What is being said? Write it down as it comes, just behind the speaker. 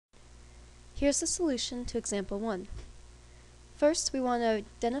Here's the solution to example 1. First, we want to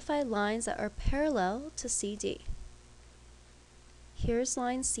identify lines that are parallel to CD. Here's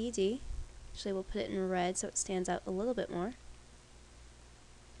line CD. Actually, we'll put it in red so it stands out a little bit more.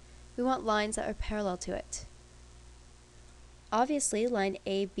 We want lines that are parallel to it. Obviously, line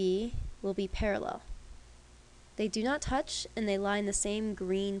AB will be parallel. They do not touch and they lie in the same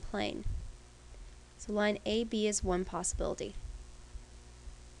green plane. So line AB is one possibility.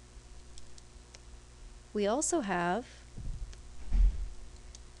 We also have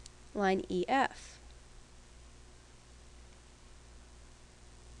line EF.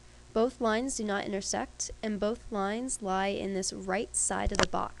 Both lines do not intersect, and both lines lie in this right side of the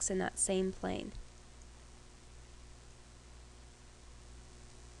box in that same plane.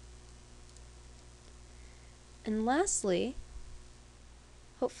 And lastly,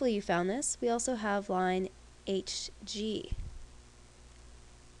 hopefully you found this, we also have line HG.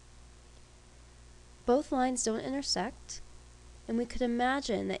 Both lines don't intersect, and we could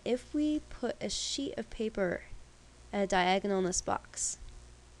imagine that if we put a sheet of paper at a diagonal in this box,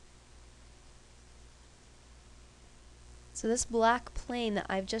 so this black plane that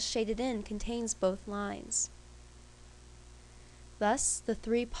I've just shaded in contains both lines. Thus, the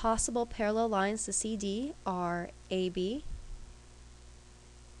three possible parallel lines to CD are AB,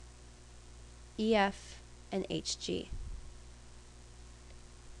 EF, and HG.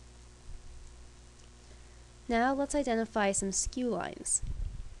 Now let's identify some skew lines.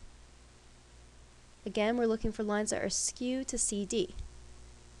 Again, we're looking for lines that are skew to CD.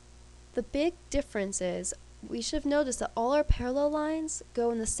 The big difference is we should have noticed that all our parallel lines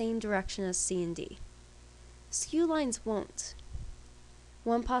go in the same direction as C and D. Skew lines won't.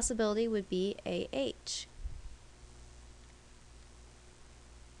 One possibility would be AH.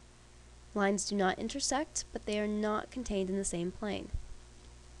 Lines do not intersect, but they are not contained in the same plane.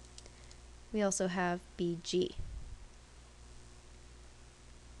 We also have BG.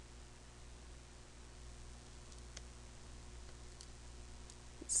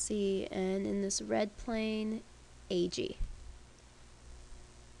 Let's see, and in this red plane, AG.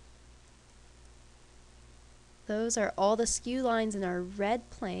 Those are all the skew lines in our red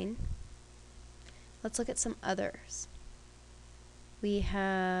plane. Let's look at some others. We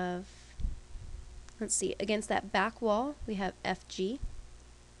have, let's see, against that back wall, we have FG.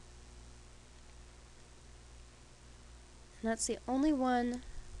 And that's the only one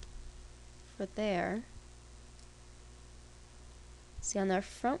for there. See, on our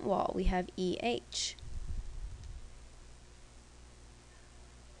front wall, we have EH.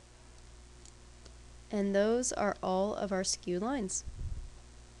 And those are all of our skew lines.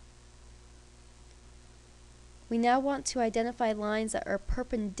 We now want to identify lines that are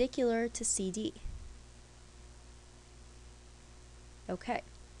perpendicular to CD. Okay.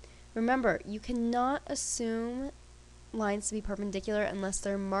 Remember, you cannot assume lines to be perpendicular unless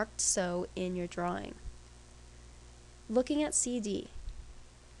they're marked so in your drawing. Looking at CD,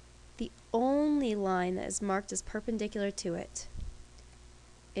 the only line that is marked as perpendicular to it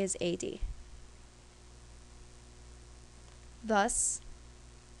is AD. Thus,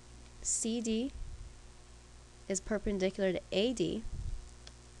 CD is perpendicular to AD, and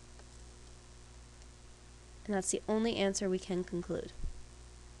that's the only answer we can conclude.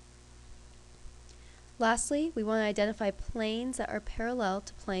 Lastly, we want to identify planes that are parallel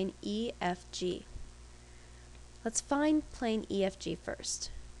to plane EFG. Let's find plane EFG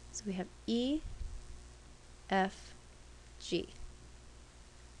first. So we have EFG.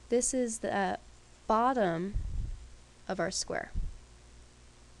 This is the bottom of our square.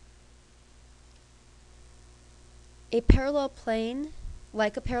 A parallel plane,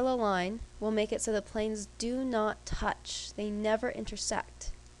 like a parallel line, will make it so the planes do not touch. They never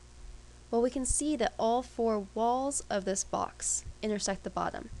intersect. Well, we can see that all four walls of this box intersect the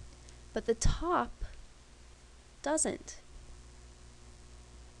bottom, but the top doesn't.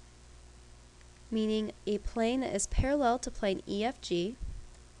 Meaning a plane that is parallel to plane EFG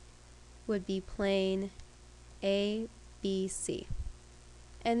would be plane ABC.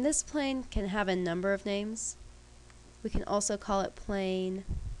 And this plane can have a number of names. We can also call it plane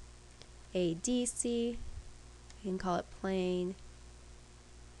ADC. We can call it plane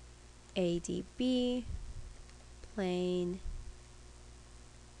ADB, plane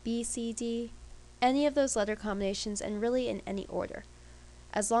BCD, any of those letter combinations, and really in any order,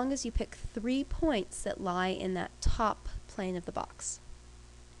 as long as you pick 3 points that lie in that top plane of the box.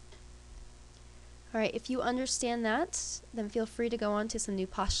 Alright, if you understand that, then feel free to go on to some new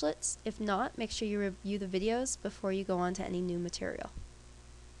postulates. If not, make sure you review the videos before you go on to any new material.